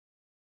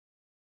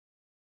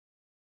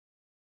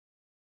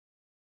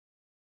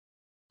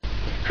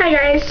Hi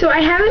guys, so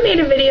I haven't made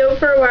a video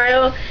for a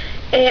while,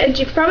 and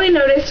you've probably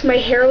noticed my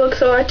hair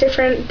looks a lot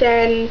different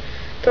than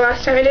the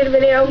last time I did a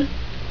video.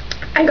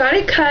 I got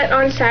it cut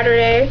on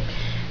Saturday,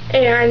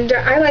 and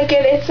I like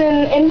it. It's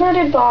an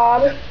inverted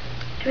bob,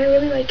 and I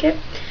really like it.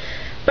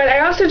 But I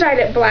also dyed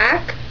it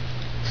black,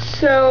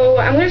 so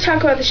I'm going to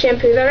talk about the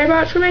shampoo that I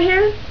bought for my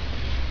hair,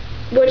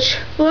 which,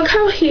 look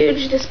how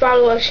huge this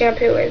bottle of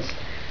shampoo is.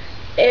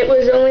 It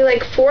was only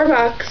like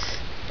 $4,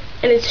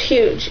 and it's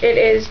huge. It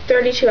is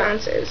 32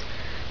 ounces.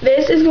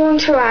 This is going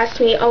to last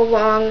me a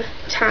long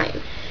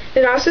time.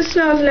 It also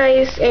smells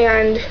nice,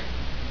 and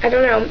I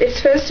don't know, it's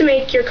supposed to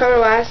make your color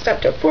last up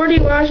to 40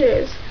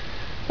 washes.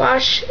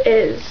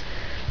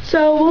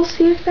 So we'll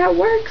see if that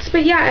works.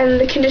 But yeah,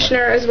 and the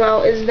conditioner as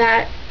well is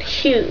that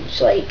huge.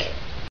 Like,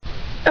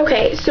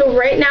 okay, so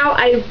right now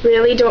I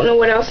really don't know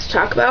what else to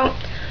talk about,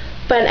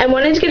 but I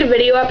wanted to get a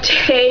video up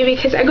today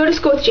because I go to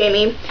school with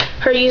Jamie.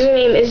 Her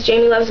username is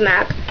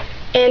BettyLovesMakeup,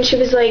 and she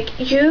was like,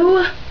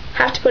 you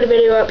have to put a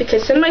video up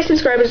because some of my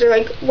subscribers are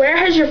like, where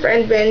has your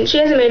friend been? She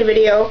hasn't made a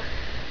video.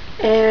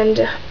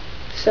 And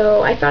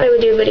so I thought I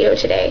would do a video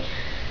today.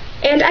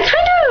 And I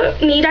kind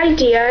of need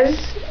ideas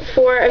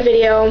for a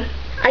video.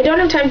 I don't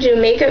have time to do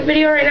a makeup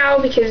video right now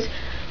because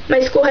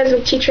my school has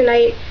a teacher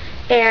night,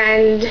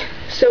 and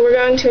so we're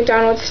going to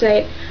McDonald's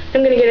tonight.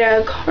 I'm going to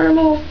get a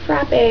caramel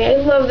frappe. I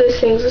love those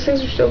things. Those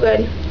things are so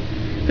good.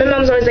 My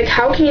mom's always like,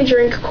 how can you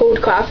drink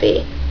cold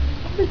coffee?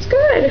 It's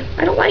good.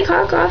 I don't like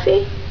hot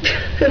coffee.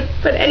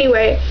 But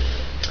anyway,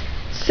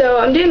 so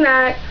I'm doing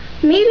that.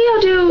 Maybe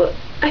I'll do,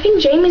 I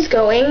think Jamie's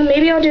going.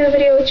 Maybe I'll do a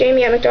video with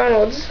Jamie at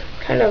McDonald's.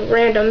 Kind of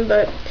random,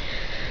 but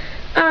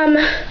I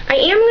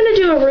am going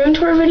to do a room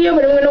tour video,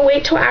 but I'm going to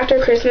wait till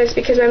after Christmas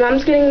because my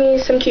mom's getting me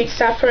some cute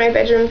stuff for my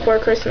bedroom for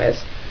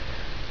Christmas.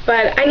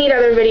 But I need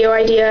other video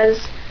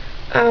ideas.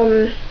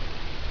 So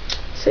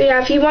yeah,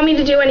 if you want me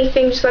to do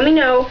anything, just let me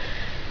know.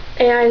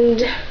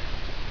 And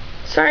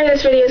sorry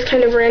this video is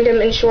kind of random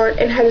and short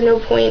and has no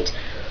point,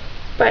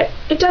 but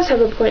it does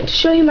have a point to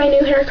show you my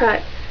new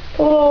haircut.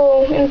 A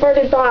little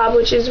inverted bob,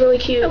 which is really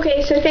cute.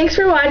 Okay, so thanks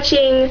for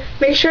watching.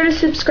 Make sure to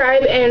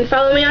subscribe and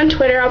follow me on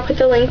Twitter. I'll put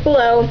the link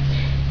below.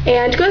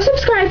 And go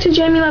subscribe to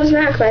Jamie Loves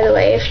Mac, by the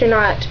way, if you're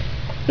not.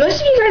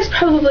 Most of you guys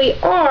probably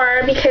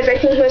are, because I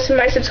think most of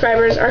my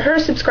subscribers are her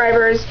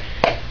subscribers,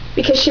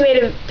 because she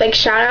made a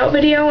shout out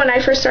video when I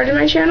first started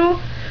my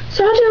channel.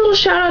 So I'll do a little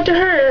shout out to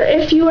her.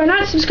 If you are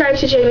not subscribed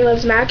to Jamie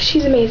Loves Mac,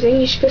 she's amazing.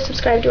 You should go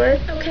subscribe to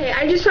her. Okay,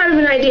 I just thought of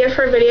an idea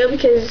for a video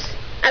because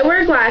I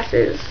wear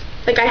glasses.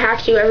 Like, I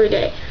have to every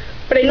day.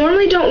 But I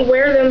normally don't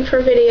wear them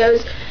for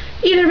videos,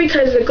 either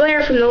because the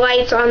glare from the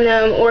lights on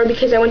them, or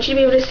because I want you to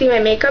be able to see my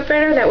makeup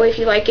better. That way, if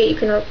you like it, you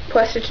can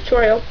request a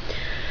tutorial.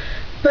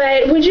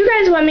 But would you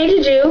guys want me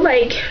to do,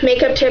 like,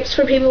 makeup tips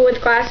for people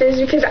with glasses?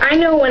 Because I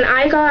know when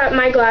I got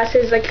my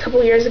glasses, like, a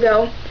couple years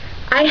ago,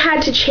 I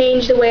had to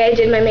change the way I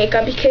did my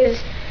makeup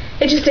because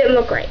it just didn't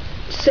look right.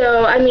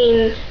 So, I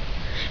mean,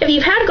 if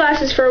you've had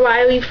glasses for a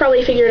while, you've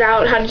probably figured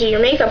out how to do your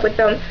makeup with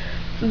them.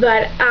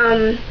 But,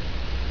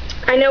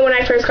 I know when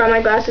I first got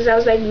my glasses, I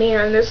was like,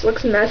 man, this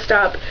looks messed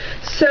up.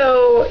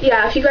 So,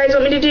 yeah, if you guys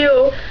want me to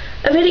do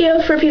a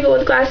video for people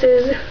with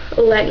glasses,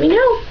 let me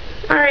know.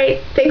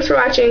 Alright, thanks for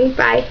watching.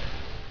 Bye.